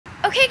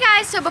Okay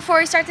guys, so before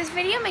we start this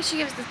video, make sure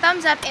you give us the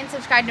thumbs up and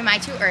subscribe to my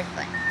two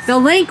Earthlings. The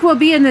link will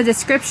be in the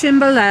description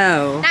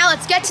below. Now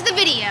let's get to the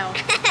video.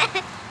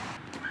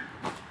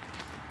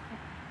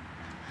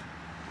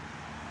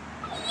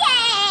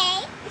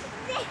 Yay!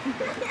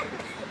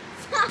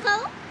 So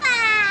fun!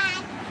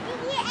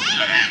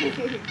 Yeah!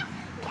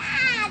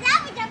 Yeah, that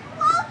was a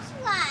close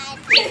one!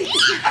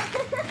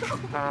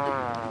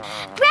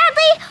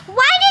 Bradley,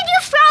 why did you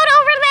throw it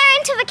over there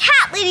into the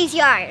cat lady's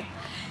yard?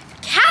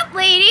 Cat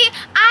lady?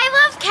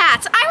 I love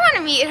cats. I want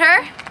to meet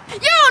her. You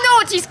don't know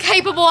what she's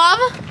capable of.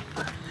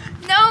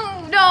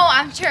 No,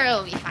 I'm sure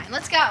it'll be fine.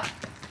 Let's go.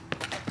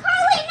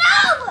 Carlie,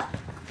 no!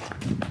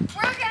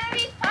 We're gonna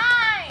be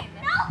fine.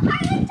 No,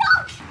 Carlie,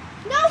 don't!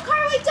 No,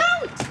 Carlie,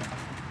 don't!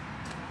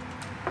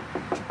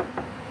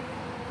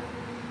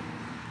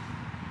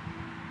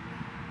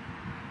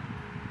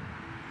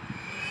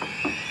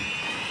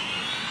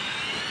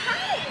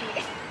 Hi!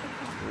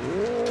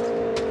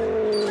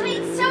 Hi,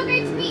 it's so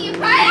great to meet you,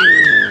 Carlie!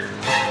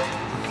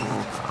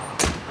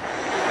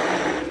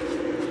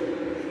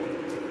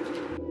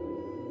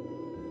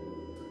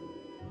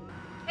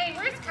 Hey,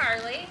 where's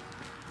Carlie?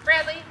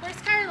 Bradley, where's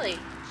Carlie?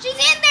 She's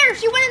in there!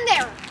 She went in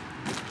there!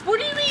 What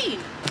do you mean?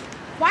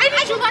 Why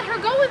did you let her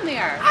go in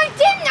there? I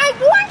didn't! I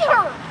warned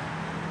her!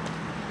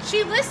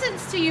 She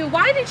listens to you.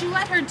 Why did you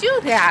let her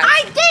do that?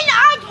 I didn't!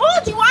 I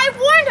told you! I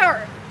warned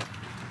her!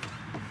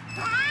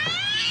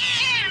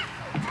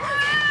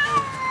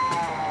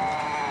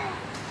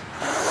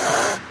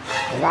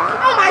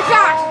 Oh my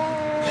gosh!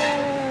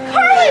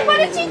 Carlie, what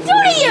did she do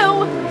to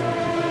you?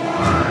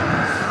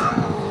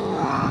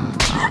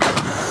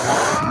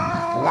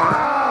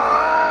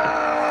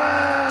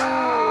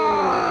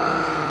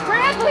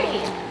 Bradley!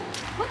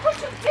 Look what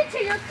you did to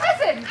your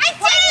cousin!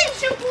 Why didn't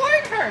you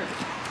warn her?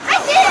 I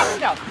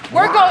did! No,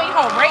 we're going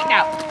home right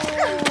now.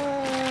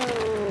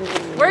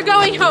 We're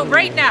going home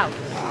right now.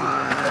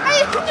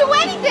 I didn't do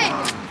anything!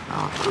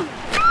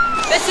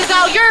 This is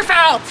all your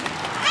fault.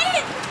 I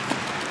didn't...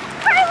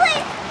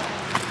 Carlie!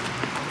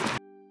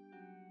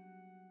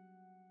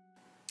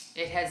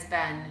 It has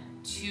been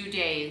 2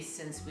 days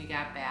since we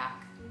got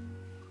back.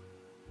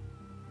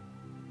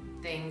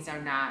 Things are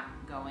not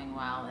going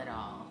well at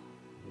all.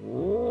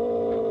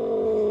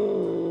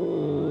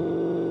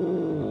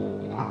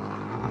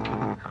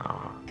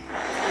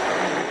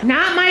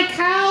 Not my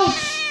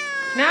couch!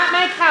 Not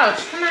my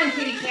couch. Come on,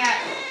 kitty cat.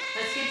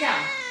 Let's get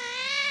down.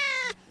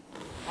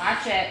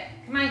 Watch it.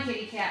 Come on,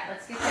 kitty cat.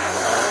 Let's get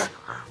down.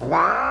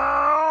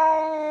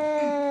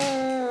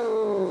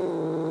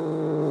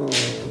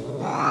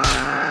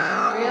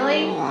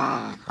 Really?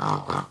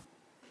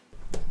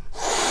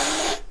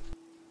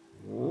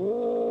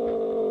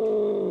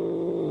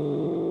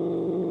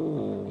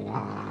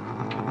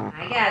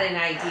 I got an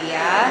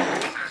idea.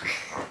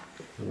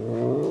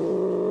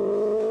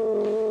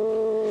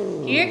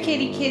 Here,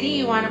 kitty,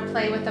 you want to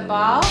play with the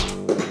ball?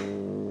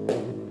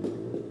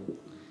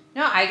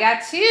 No, I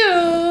got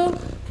two.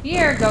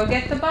 Here, go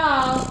get the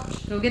ball.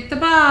 Go get the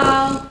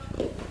ball.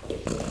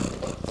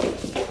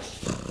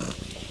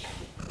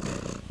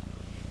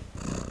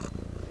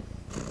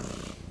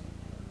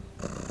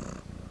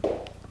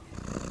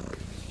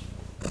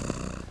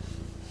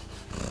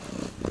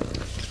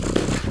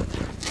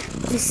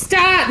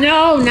 Stop!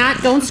 No,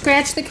 don't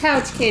scratch the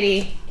couch,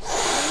 kitty.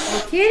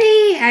 Oh,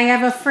 kitty, I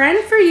have a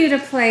friend for you to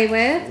play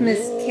with,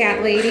 Miss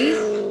Cat Lady.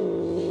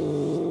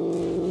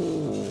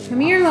 Come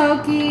here,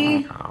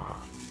 Loki.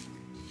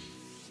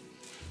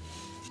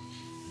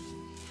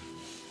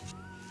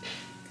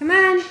 Come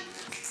on.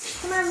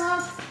 Come on,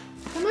 Loki.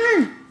 Come on.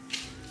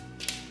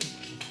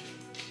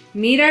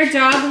 Meet our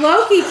dog,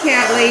 Loki,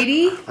 Cat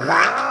Lady.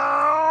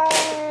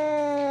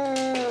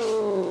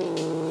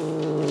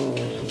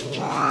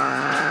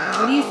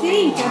 What do you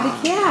think of the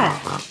cat?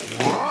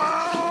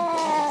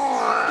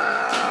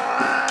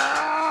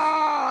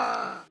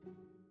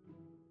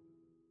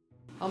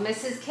 Oh,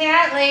 Mrs.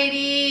 Cat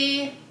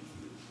Lady.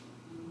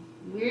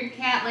 Weird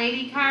Cat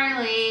Lady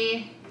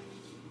Carlie.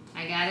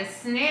 I got a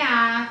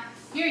snack.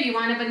 Here, you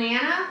want a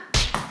banana?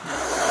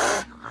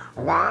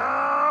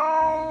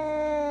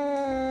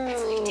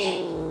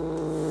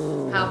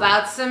 How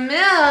about some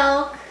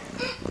milk?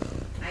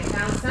 I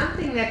found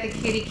something that the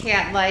kitty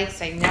cat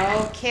likes. I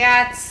know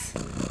cats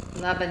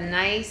love a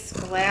nice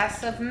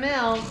glass of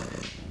milk.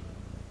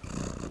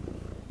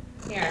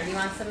 Here, you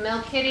want some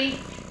milk, kitty?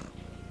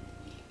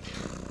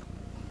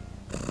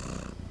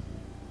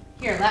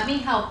 Here, let me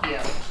help you.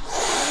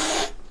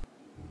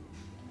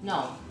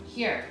 No,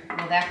 here.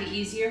 Will that be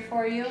easier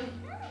for you?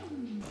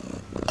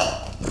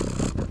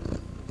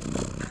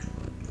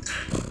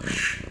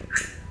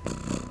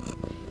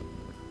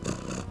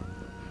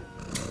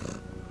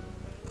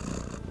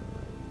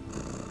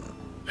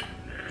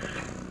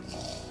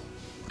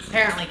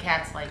 Apparently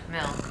cats like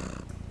milk.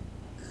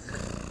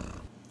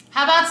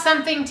 How about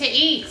something to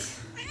eat?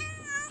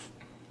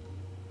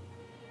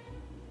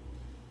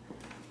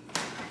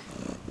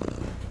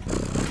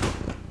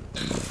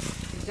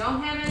 We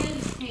don't have any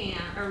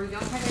we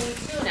don't have any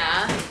tuna.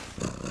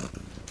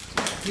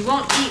 You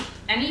won't eat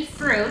any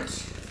fruit.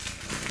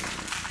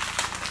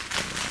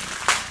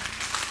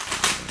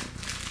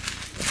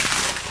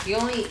 The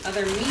only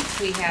other meat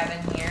we have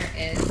in here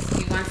is,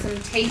 you want some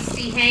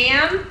tasty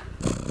ham?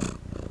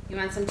 You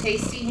want some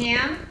tasty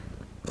ham?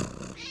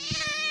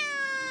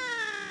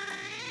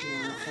 You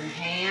want some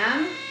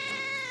ham?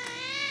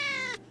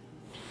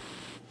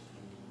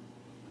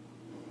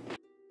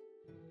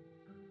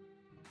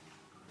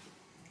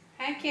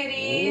 Hi,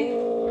 kitty.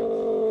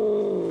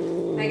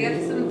 I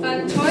got some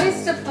fun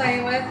toys to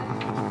play with.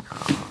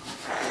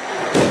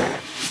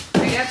 I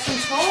got some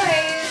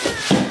toys.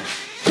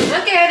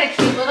 Look at a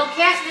cute little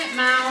catnip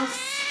mouse.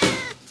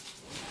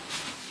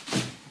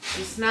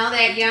 You smell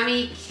that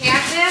yummy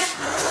catnip?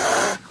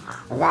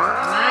 Come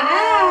on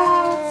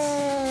out.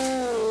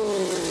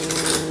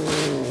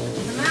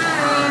 Come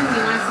on.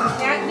 You want some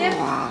catnip?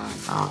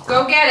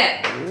 Go get it.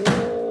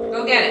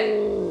 Go get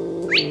it.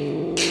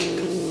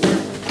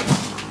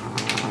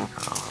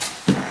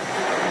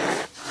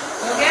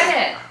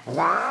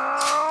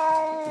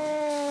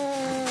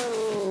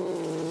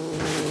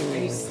 Are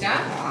you stuck?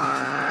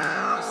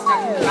 You're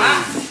stuck in the box.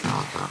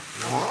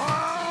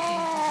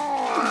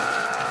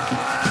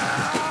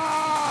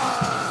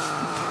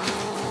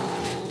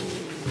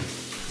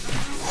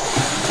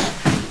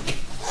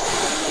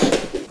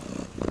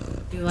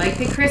 You like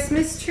the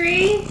Christmas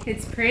tree?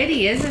 It's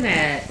pretty, isn't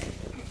it?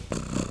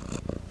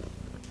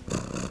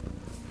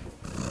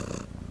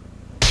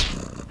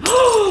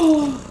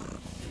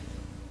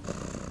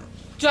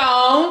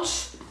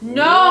 Don't.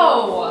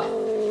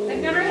 No. I've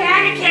never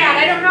had a cat.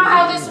 I don't know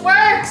how this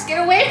works. Get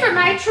away from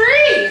my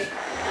tree.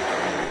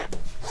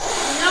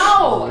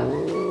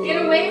 No.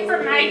 Get away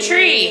from my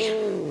tree.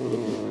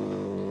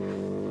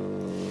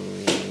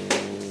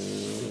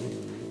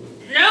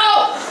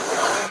 No.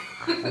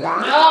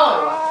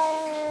 No.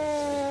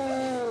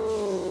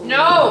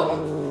 No.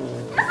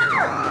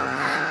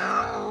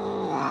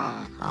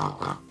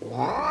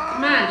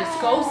 Come on,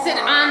 just go sit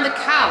on the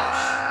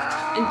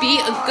couch and be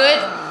a good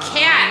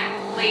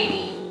cat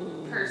lady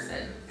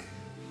person.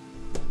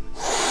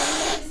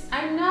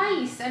 I'm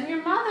nice. I'm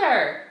your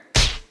mother.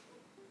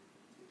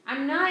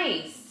 I'm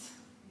nice.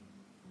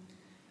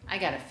 I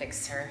gotta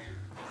fix her.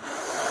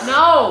 No.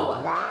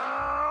 All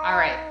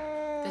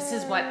right. This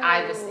is what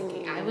I was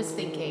thinking. I was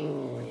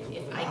thinking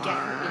if I get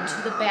her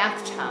into the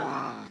bathtub,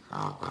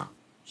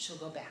 she'll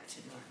go back to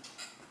normal.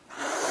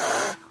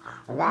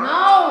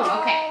 No.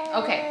 Okay.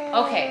 Okay.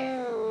 Okay.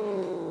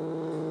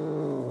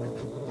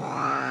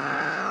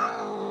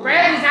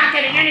 Bradley's not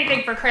getting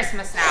anything for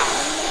Christmas now.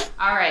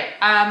 All right.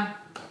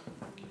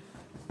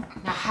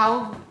 Now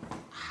how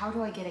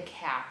do I get a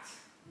cat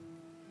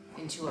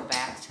into a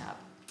bathtub?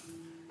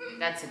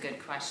 That's a good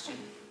question.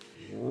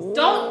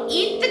 Don't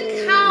eat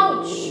the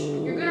couch.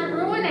 You're gonna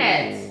ruin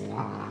it.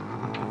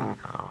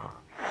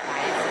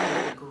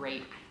 That's a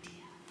great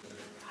idea.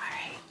 All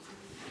right.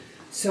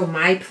 So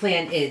my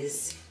plan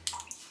is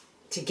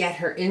to get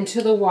her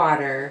into the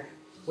water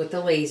with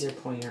the laser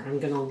pointer. I'm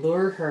gonna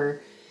lure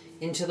her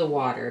into the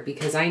water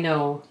because I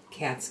know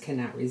cats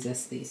cannot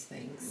resist these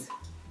things.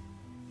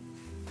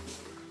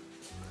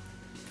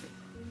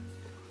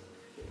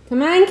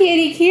 Come on,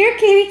 kitty. Here,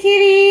 kitty,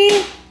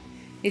 kitty.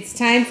 It's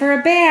time for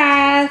a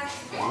bath.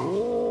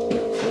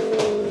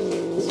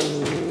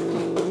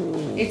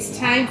 It's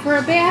time for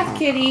a bath,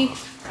 kitty.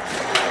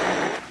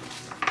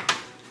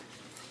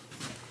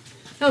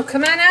 Oh,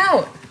 come on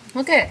out.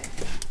 Look at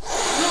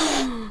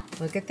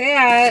Look at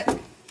that.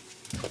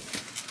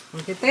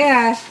 Look at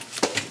that.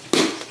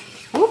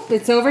 Whoop,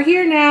 it's over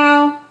here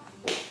now.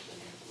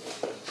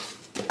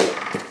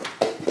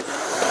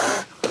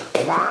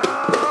 Come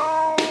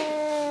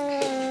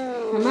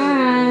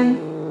on.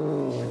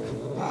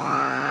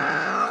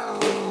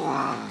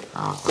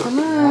 Come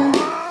on.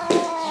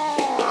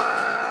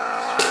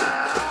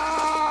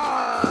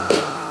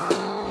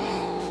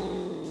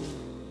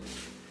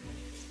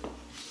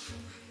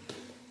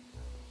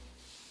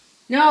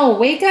 No,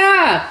 wake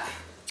up.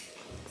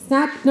 It's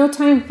not, no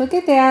time. Look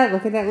at that.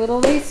 Look at that little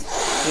lace.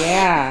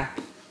 Yeah.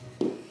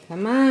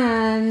 Come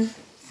on.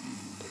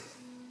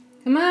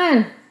 Come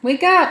on.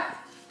 Wake up.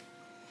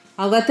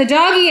 I'll let the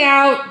doggy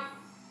out.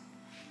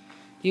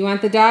 Do you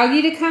want the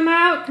doggy to come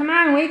out? Come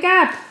on, wake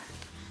up.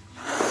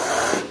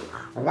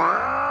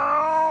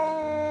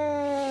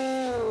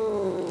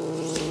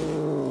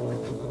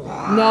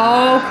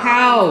 No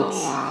couch.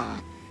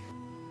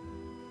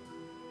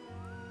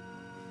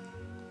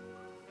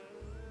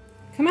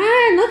 Come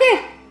on, look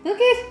at.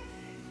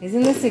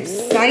 Isn't this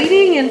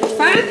exciting and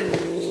fun?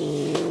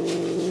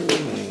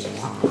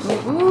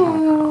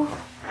 Ooh.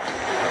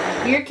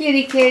 Here,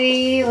 kitty,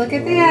 kitty. Look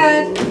at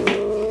that.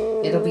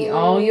 It'll be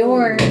all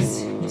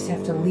yours. You just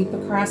have to leap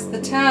across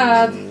the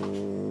tub.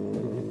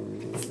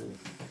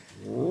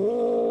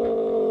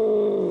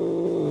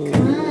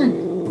 Come on.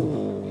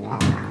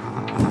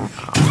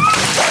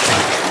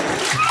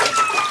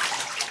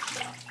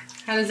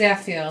 How does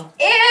that feel?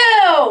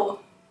 Ew!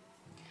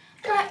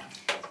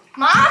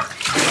 Mom?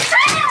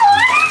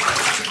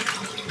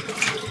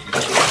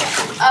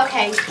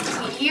 Okay,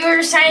 you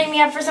were signing me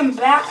up for some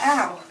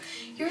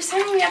You were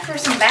signing me up for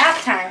some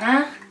bath time,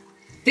 huh?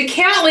 The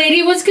cat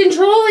lady was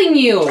controlling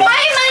you. Why am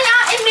I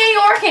not in New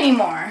York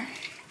anymore?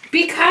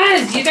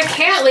 Because the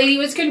cat lady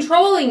was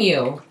controlling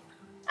you.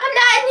 I'm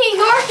not in New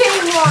York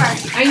anymore.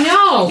 I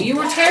know. You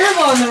were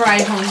terrible on the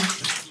ride home.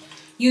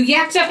 You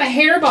yacked up a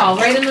hairball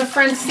right in the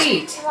front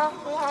seat.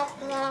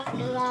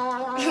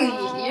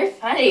 You're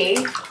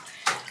funny.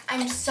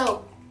 I'm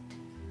so...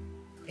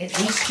 At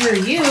least you're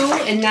you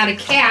and not a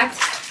cat.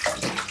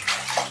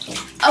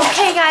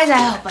 Okay, guys,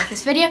 I hope you like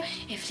this video.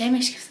 If you did,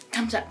 make sure to give it a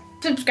thumbs up.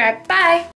 Subscribe. Bye.